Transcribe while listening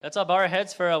Let's all bow our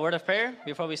heads for a word of prayer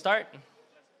before we start.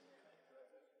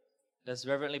 Let's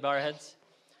reverently bow our heads.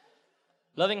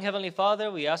 Loving Heavenly Father,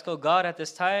 we ask, O God, at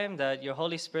this time that your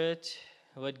Holy Spirit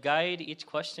would guide each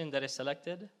question that is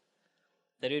selected,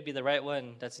 that it would be the right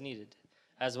one that's needed,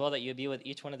 as well that you would be with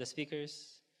each one of the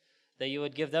speakers, that you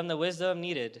would give them the wisdom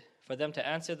needed for them to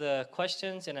answer the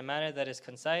questions in a manner that is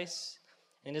concise,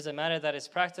 and in a manner that is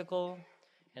practical,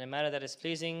 in a manner that is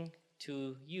pleasing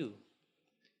to you.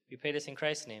 We pray this in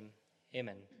Christ's name.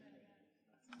 Amen.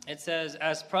 It says,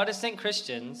 as Protestant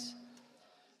Christians,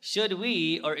 should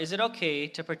we or is it okay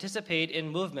to participate in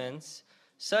movements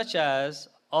such as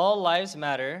All Lives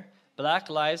Matter, Black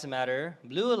Lives Matter,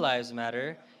 Blue Lives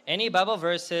Matter, any Bible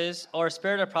verses or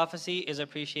spirit of prophecy is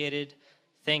appreciated.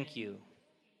 Thank you.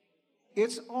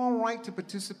 It's all right to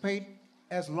participate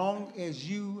as long as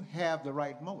you have the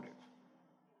right motive.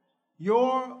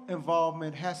 Your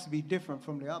involvement has to be different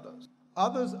from the others.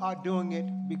 Others are doing it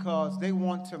because they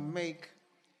want to make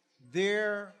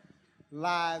their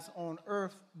lives on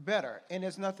earth better. And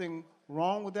there's nothing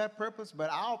wrong with that purpose,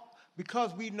 but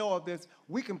because we know of this,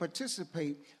 we can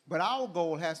participate, but our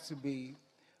goal has to be,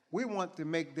 we want to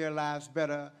make their lives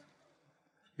better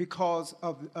because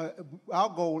of our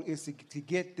goal is to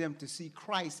get them to see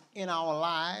Christ in our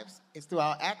lives. It's through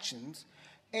our actions,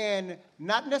 and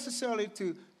not necessarily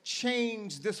to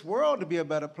change this world to be a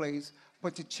better place,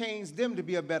 but to change them to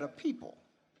be a better people,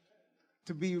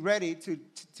 to be ready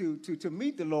to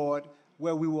meet the Lord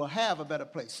where we will have a better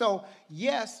place. So,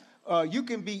 yes, you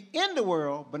can be in the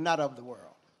world, but not of the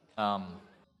world.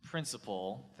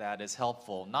 Principle that is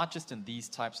helpful, not just in these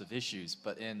types of issues,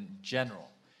 but in general.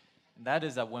 And that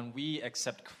is that when we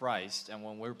accept Christ and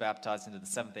when we're baptized into the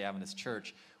Seventh-day Adventist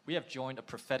Church, we have joined a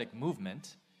prophetic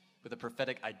movement with a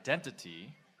prophetic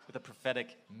identity, with a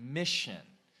prophetic mission.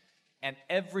 And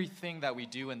everything that we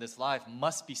do in this life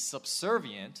must be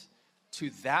subservient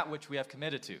to that which we have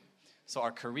committed to. So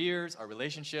our careers, our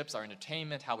relationships, our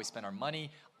entertainment, how we spend our money,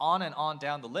 on and on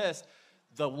down the list,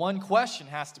 the one question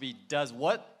has to be, does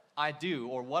what I do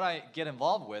or what I get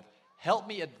involved with help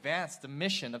me advance the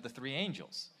mission of the three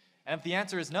angels? And if the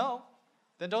answer is no,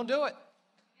 then don't do it.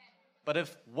 But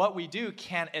if what we do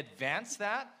can advance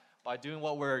that, by doing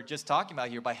what we're just talking about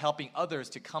here, by helping others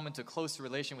to come into closer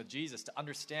relation with Jesus, to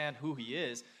understand who he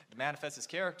is, to manifest his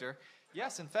character,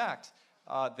 yes, in fact,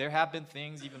 there have been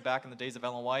things, even back in the days of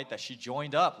Ellen White, that she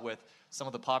joined up with some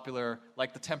of the popular,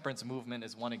 like the temperance movement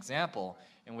is one example,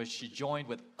 in which she joined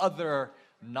with other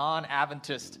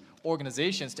non-Adventist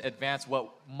organizations to advance what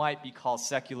might be called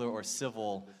secular or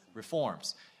civil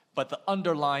reforms. But the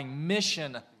underlying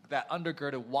mission that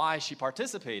undergirded why she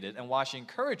participated and why she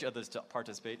encouraged others to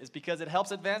participate is because it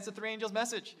helps advance the three angels'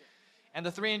 message. And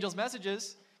the three angels'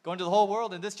 messages going to the whole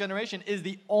world in this generation is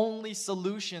the only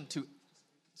solution to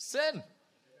sin,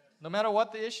 no matter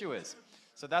what the issue is.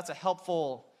 So that's a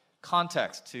helpful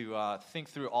context to think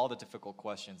through all the difficult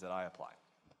questions that I apply.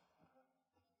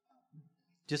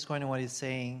 Just going to what he's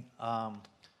saying,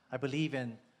 I believe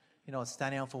in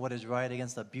standing up for what is right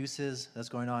against the abuses that's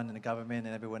going on in the government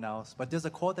and everyone else. But there's a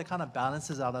quote that kind of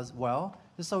balances out as well,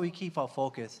 just so we keep our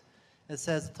focus. It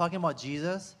says, talking about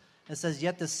Jesus, it says,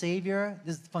 yet the Savior,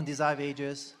 this is from Desire of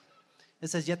Ages, it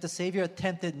says, yet the Savior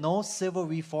attempted no civil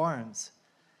reforms.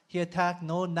 He attacked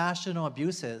no national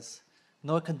abuses,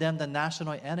 nor condemned the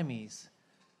national enemies.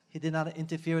 He did not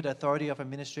interfere with the authority of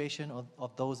administration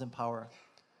of those in power.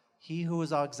 He who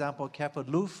is our example kept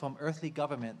aloof from earthly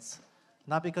governments,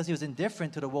 not because he was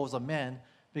indifferent to the woes of men,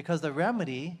 because the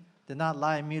remedy did not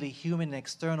lie in merely human and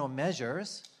external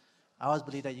measures. I always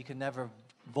believe that you can never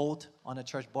vote on a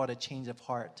church board a change of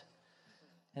heart.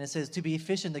 And it says, to be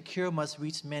efficient, the cure must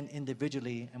reach men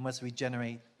individually and must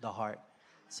regenerate the heart.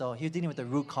 So he's dealing with the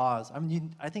root cause. I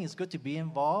mean, I think it's good to be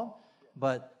involved,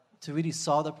 but to really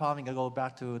solve the problem, you gotta go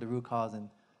back to the root cause and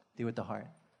deal with the heart.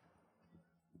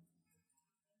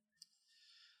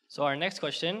 So our next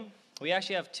question, we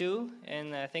actually have two,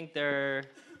 and I think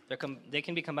they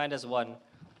can be combined as one.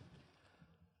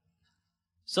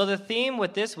 So the theme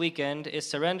with this weekend is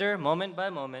surrender moment by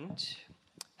moment.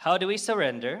 How do we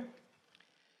surrender?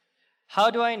 How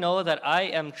do I know that I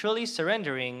am truly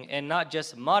surrendering and not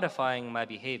just modifying my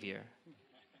behavior?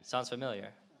 Sounds familiar.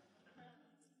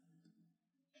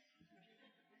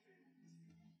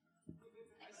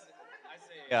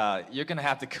 You're going to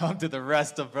have to come to the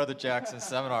rest of Brother Jackson's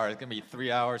seminar. It's going to be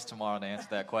 3 hours tomorrow to answer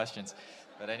that questions.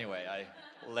 But anyway, I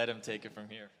let him take it from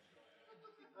here.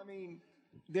 I mean,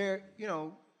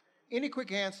 any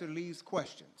quick answer leaves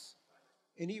questions.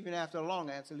 And even after a long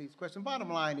answer leaves questions. Bottom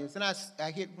line is, and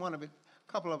I hit a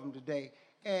couple of them today,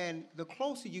 and the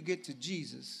closer you get to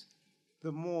Jesus,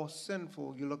 the more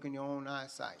sinful you look in your own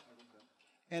eyesight.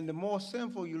 And the more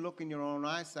sinful you look in your own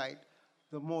eyesight,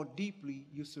 the more deeply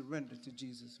you surrender to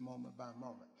Jesus moment by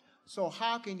moment. So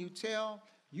how can you tell?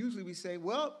 Usually we say,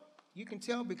 well, you can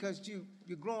tell because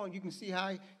you're growing, you can see how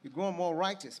you're growing more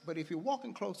righteous. But if you're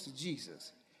walking close to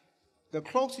Jesus, the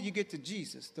closer you get to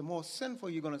Jesus, the more sinful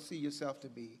you're going to see yourself to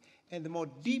be, and the more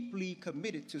deeply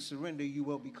committed to surrender you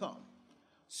will become.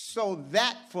 So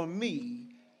that, for me,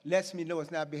 lets me know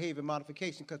it's not behavior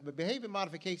modification, because the behavior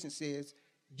modification says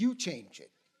you change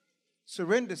it.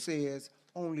 Surrender says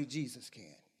only Jesus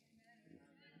can.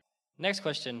 Next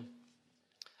question.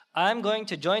 I'm going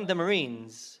to join the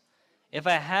Marines. If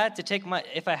I had to take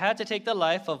the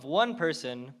life of one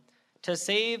person to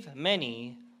save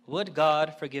many, would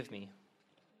God forgive me?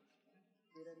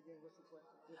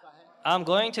 I'm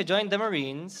going to join the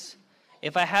Marines.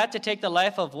 If I had to take the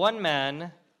life of one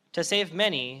man to save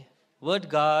many, would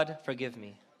God forgive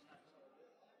me?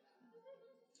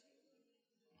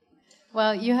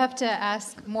 Well, you have to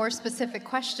ask more specific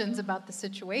questions about the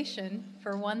situation,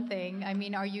 for one thing. I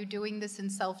mean, are you doing this in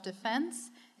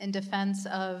self-defense, in defense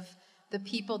of the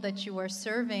people that you are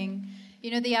serving?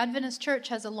 You know, the Adventist Church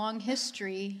has a long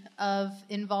history of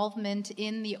involvement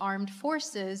in the armed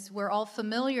forces. We're all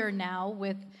familiar now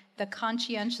with the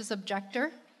conscientious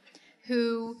objector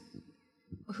who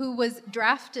was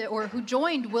drafted, or who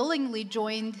willingly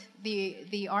joined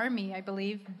the army, I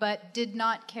believe, but did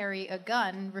not carry a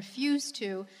gun, refused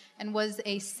to, and was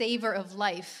a saver of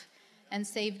life and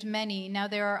saved many. Now,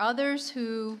 there are others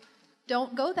who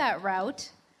don't go that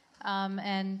route,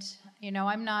 and, you know,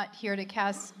 I'm not here to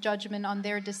cast judgment on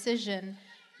their decision,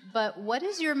 but what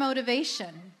is your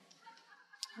motivation?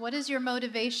 What is your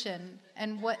motivation?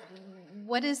 And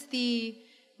what is the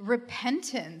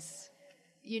repentance?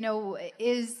 You know,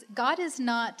 God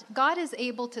is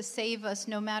able to save us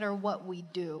no matter what we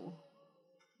do,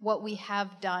 what we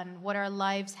have done, what our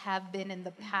lives have been in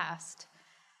the past.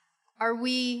 Are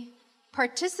we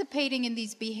participating in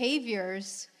these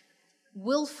behaviors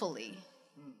willfully?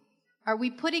 Are we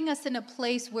putting us in a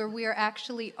place where we are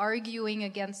actually arguing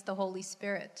against the Holy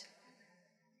Spirit?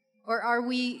 Or are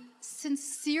we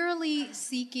sincerely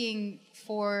seeking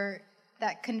for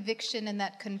that conviction and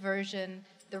that conversion,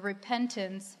 the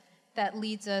repentance that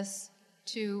leads us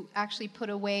to actually put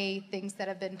away things that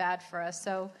have been bad for us?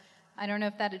 So I don't know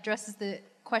if that addresses the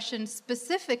question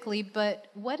specifically, but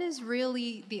what is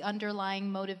really the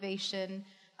underlying motivation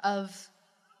of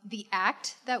the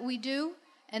act that we do,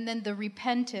 and then the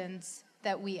repentance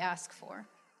that we ask for?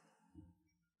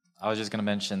 I was just going to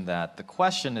mention that the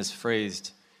question is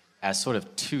phrased as sort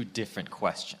of two different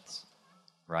questions,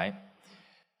 right?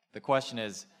 The question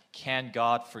is, can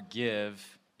God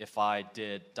forgive if I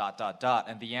did ...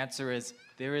 And the answer is,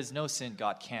 there is no sin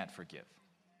God can't forgive,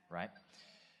 right?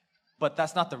 But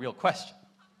that's not the real question.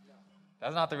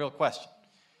 That's not the real question.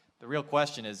 The real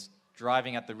question is,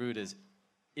 driving at the root is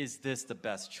this the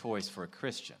best choice for a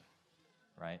Christian,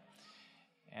 right?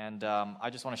 And I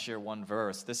just want to share one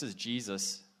verse. This is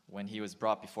Jesus when he was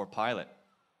brought before Pilate.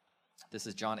 This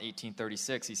is John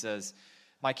 18:36. He says,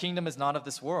 "My kingdom is not of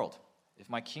this world. If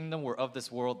my kingdom were of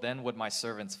this world, then would my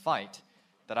servants fight,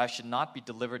 that I should not be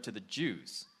delivered to the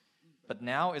Jews. But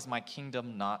now is my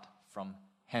kingdom not from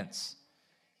hence."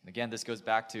 And again, this goes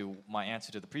back to my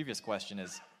answer to the previous question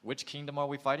is, which kingdom are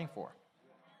we fighting for?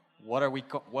 What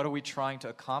are we trying to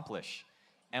accomplish?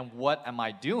 And what am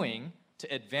I doing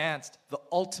to advance the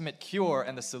ultimate cure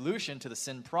and the solution to the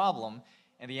sin problem?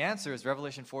 And the answer is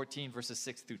Revelation 14, verses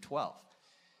 6 through 12.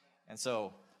 And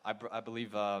so I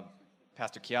believe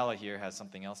Pastor Keala here has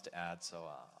something else to add, so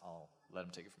I'll let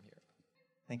him take it from here.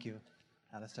 Thank you,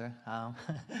 Alistair.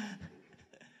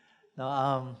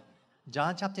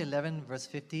 John chapter 11, verse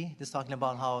 50, this is talking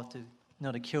about how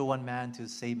to kill one man to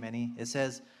save many. It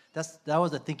says, that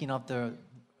was the thinking of the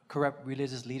corrupt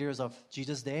religious leaders of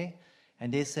Jesus' day.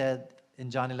 And they said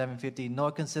in John 11:50,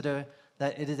 "Nor consider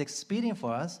that it is expedient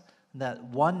for us that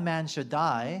one man should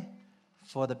die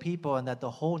for the people, and that the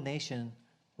whole nation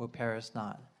will perish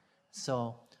not."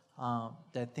 So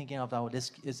they're thinking of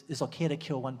it's okay to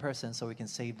kill one person so we can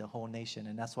save the whole nation,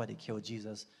 and that's why they killed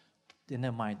Jesus in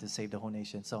their mind, to save the whole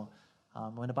nation. So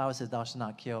when the Bible says thou shalt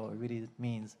not kill, it really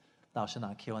means thou shalt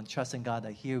not kill, and trust in God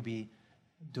that He will be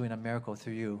doing a miracle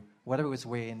through you, whatever it's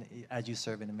way as you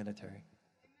serve in the military.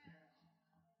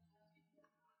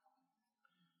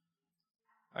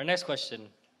 Our next question.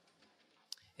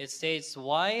 It states,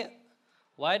 why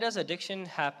does addiction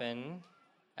happen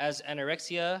as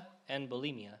anorexia and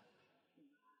bulimia?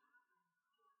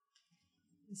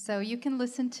 So you can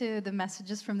listen to the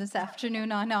messages from this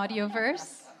afternoon on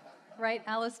Audioverse, right,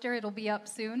 Alistair? It'll be up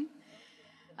soon.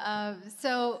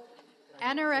 So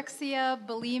anorexia,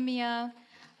 bulimia,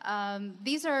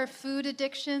 these are food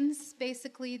addictions,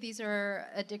 basically. These are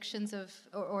addictions of,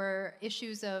 or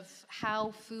issues of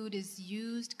how food is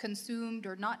used, consumed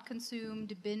or not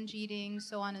consumed, binge eating,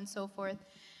 so on and so forth.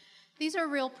 These are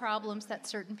real problems that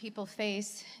certain people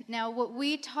face. Now, what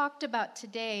we talked about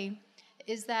today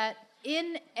is that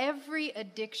in every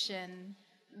addiction,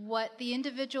 what the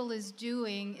individual is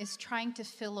doing is trying to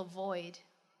fill a void.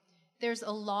 There's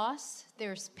a loss,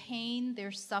 there's pain,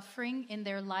 there's suffering in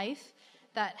their life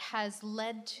that has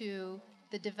led to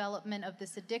the development of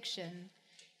this addiction.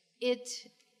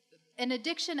 An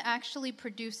addiction actually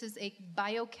produces a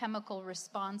biochemical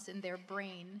response in their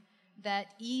brain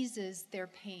that eases their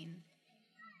pain.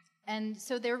 And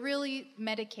so they're really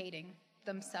medicating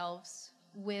themselves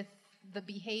with the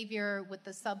behavior, with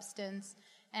the substance,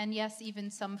 and yes, even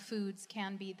some foods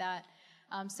can be that.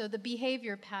 So the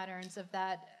behavior patterns of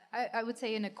that, I would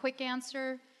say in a quick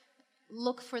answer,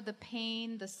 look for the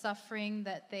pain, the suffering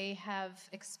that they have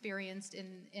experienced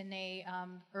in a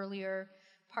earlier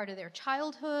part of their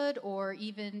childhood or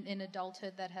even in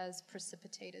adulthood that has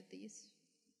precipitated these.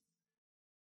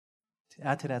 To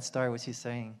add to that story, what she's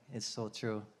saying is so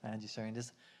true. Angie's sharing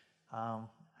this.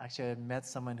 Actually, I met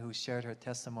someone who shared her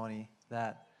testimony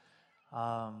that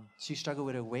she struggled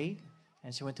with her weight,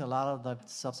 and she went to a lot of the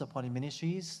self-supporting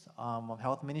ministries,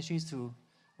 health ministries, to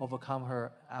overcome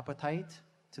her appetite,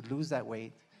 to lose that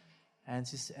weight. And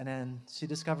then she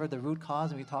discovered the root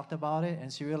cause, and we talked about it,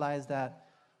 and she realized that,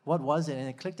 what was it? And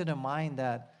it clicked in her mind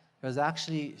that it was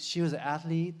actually, she was an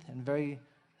athlete and very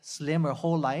slim her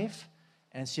whole life,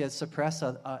 and she had suppressed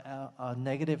a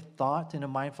negative thought in her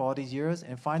mind for all these years,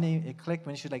 and finally it clicked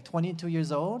when she was like 22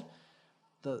 years old.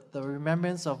 The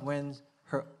remembrance of when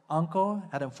her uncle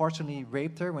had unfortunately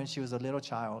raped her when she was a little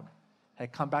child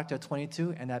had come back to her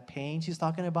 22, and that pain she's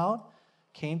talking about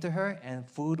came to her, and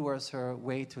food was her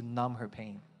way to numb her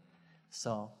pain.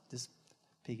 So just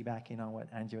piggybacking on what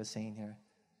Andrew was saying here.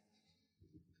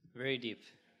 Very deep.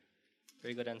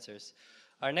 Very good answers.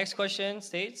 Our next question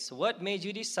states, what made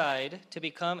you decide to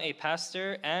become a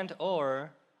pastor and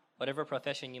or whatever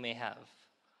profession you may have?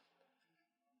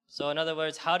 So in other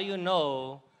words, how do you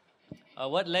know,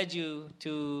 what led you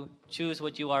to choose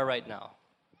what you are right now?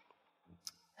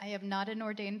 I am not an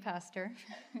ordained pastor,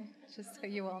 just so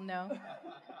you all know.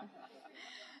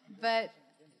 But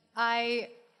I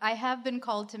have been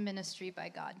called to ministry by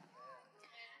God.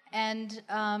 And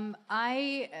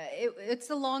it's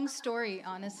a long story,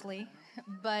 honestly,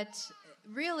 but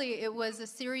really it was a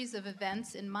series of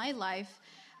events in my life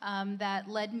that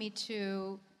led me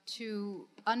to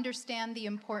understand the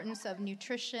importance of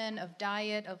nutrition, of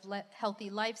diet, of healthy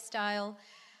lifestyle,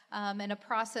 and a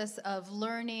process of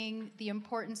learning the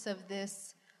importance of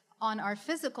this on our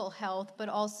physical health, but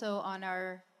also on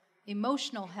our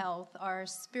emotional health, our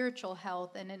spiritual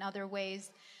health, and in other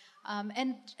ways.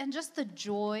 And just the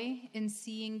joy in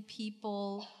seeing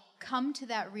people come to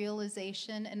that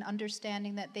realization and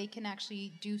understanding that they can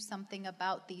actually do something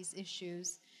about these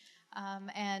issues,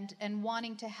 and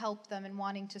wanting to help them and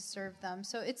wanting to serve them.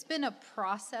 So it's been a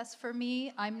process for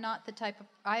me. I'm not the type of,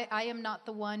 I am not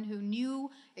the one who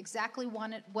knew exactly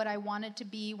what I wanted to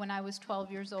be when I was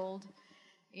 12 years old.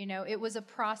 You know, it was a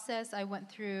process. I went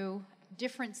through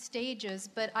different stages,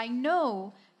 but I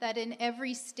know that in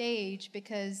every stage,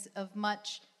 because of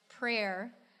much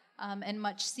prayer and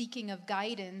much seeking of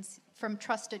guidance from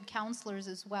trusted counselors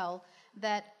as well,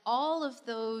 that all of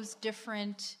those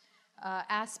different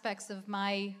aspects of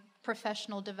my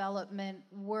professional development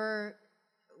were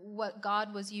what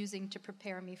God was using to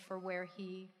prepare me for where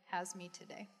He has me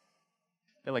today.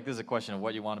 I feel like this is a question of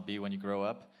what you want to be when you grow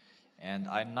up, and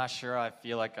I'm not sure I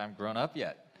feel like I'm grown up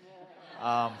yet.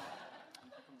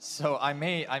 So I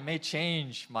may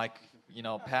change my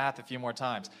path a few more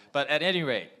times, but at any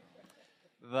rate,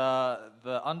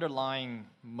 the underlying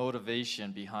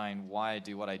motivation behind why I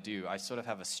do what I do, I sort of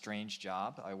have a strange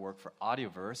job. I work for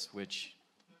Audioverse, which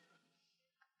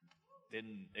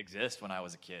didn't exist when I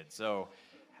was a kid, so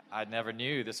I never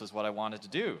knew this was what I wanted to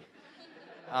do.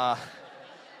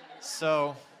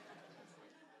 So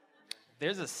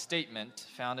there's a statement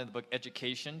found in the book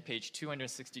Education, page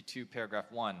 262,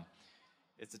 paragraph 1.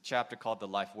 It's a chapter called The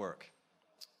Life Work.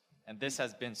 And this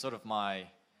has been sort of my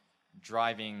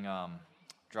driving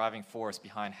force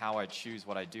behind how I choose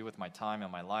what I do with my time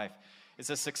and my life. It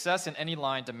says, success in any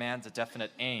line demands a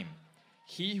definite aim.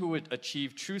 He who would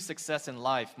achieve true success in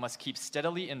life must keep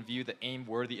steadily in view the aim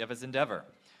worthy of his endeavor.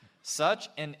 Such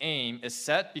an aim is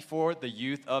set before the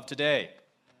youth of today.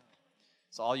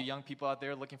 So all you young people out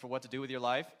there looking for what to do with your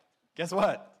life, guess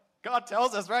what? God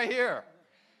tells us right here.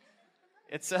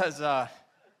 It says,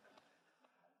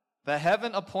 The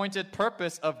heaven-appointed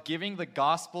purpose of giving the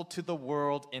gospel to the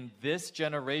world in this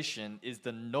generation is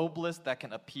the noblest that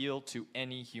can appeal to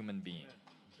any human being.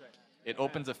 It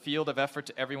opens a field of effort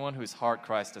to everyone whose heart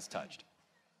Christ has touched.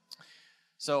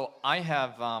 So I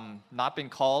have not been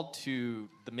called to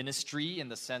the ministry in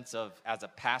the sense of as a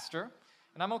pastor,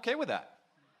 and I'm okay with that.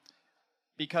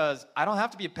 Because I don't have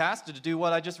to be a pastor to do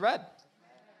what I just read.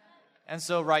 And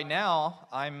so right now,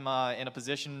 I'm in a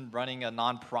position running a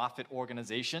nonprofit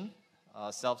organization,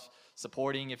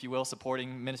 self-supporting, if you will,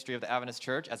 supporting ministry of the Adventist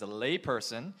Church as a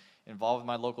layperson, involved in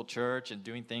my local church and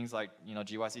doing things like,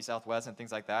 GYC Southwest and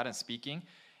things like that, and speaking.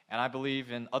 And I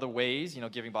believe in other ways,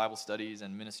 giving Bible studies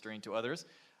and ministering to others.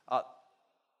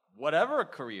 Whatever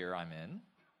career I'm in,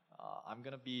 I'm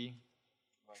going to be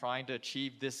trying to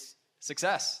achieve this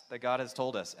success that God has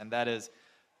told us, and that is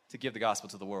to give the gospel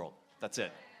to the world. That's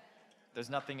it. There's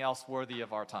nothing else worthy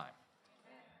of our time.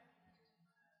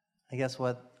 I guess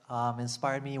what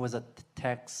inspired me was a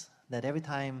text that every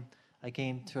time I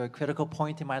came to a critical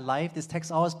point in my life, this text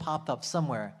always popped up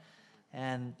somewhere.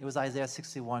 And it was Isaiah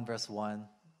 61, verse 1.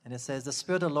 And it says, "The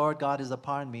Spirit of the Lord God is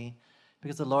upon me,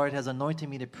 because the Lord has anointed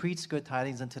me to preach good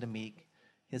tidings unto the meek.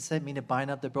 He has sent me to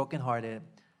bind up the brokenhearted,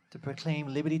 to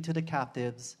proclaim liberty to the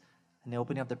captives, and the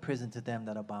opening of the prison to them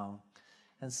that are bound."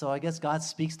 And so I guess God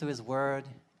speaks to His Word,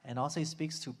 and also He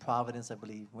speaks to providence, I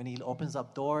believe, when He opens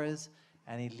up doors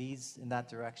and He leads in that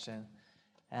direction.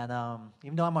 And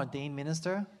even though I'm an ordained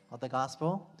minister of the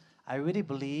gospel, I really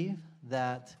believe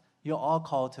that you're all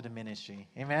called to the ministry.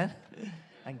 Amen?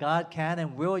 And God can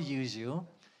and will use you.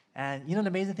 And the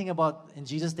amazing thing about in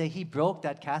Jesus' day, He broke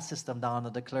that caste system down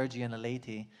of the clergy and the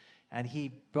laity. And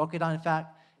He broke it down. In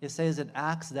fact, it says in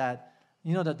Acts that,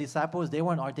 the disciples, they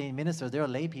weren't ordained ministers, they were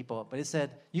lay people. But it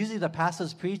said, usually the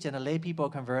pastors preach and the lay people are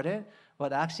converted.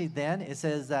 But actually then, it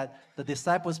says that the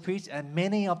disciples preached and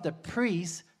many of the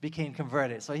priests became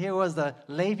converted. So here was the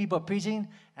lay people preaching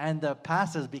and the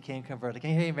pastors became converted.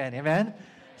 Can you hear amen? Amen?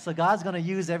 So God's going to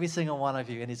use every single one of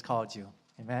you, and He's called you.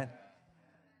 Amen?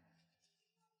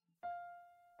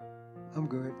 I'm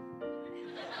good.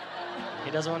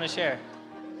 He doesn't want to share.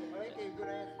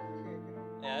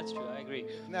 Yeah, that's true. I agree.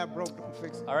 Not broke, don't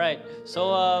fix it. All right.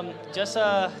 So just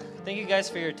thank you guys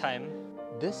for your time.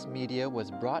 This media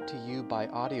was brought to you by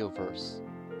Audioverse,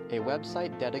 a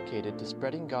website dedicated to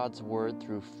spreading God's Word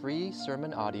through free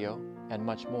sermon audio and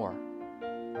much more.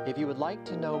 If you would like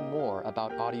to know more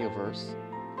about Audioverse,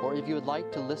 or if you would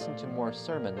like to listen to more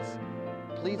sermons,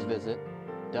 please visit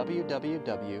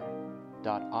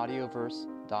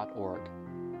www.audioverse.org.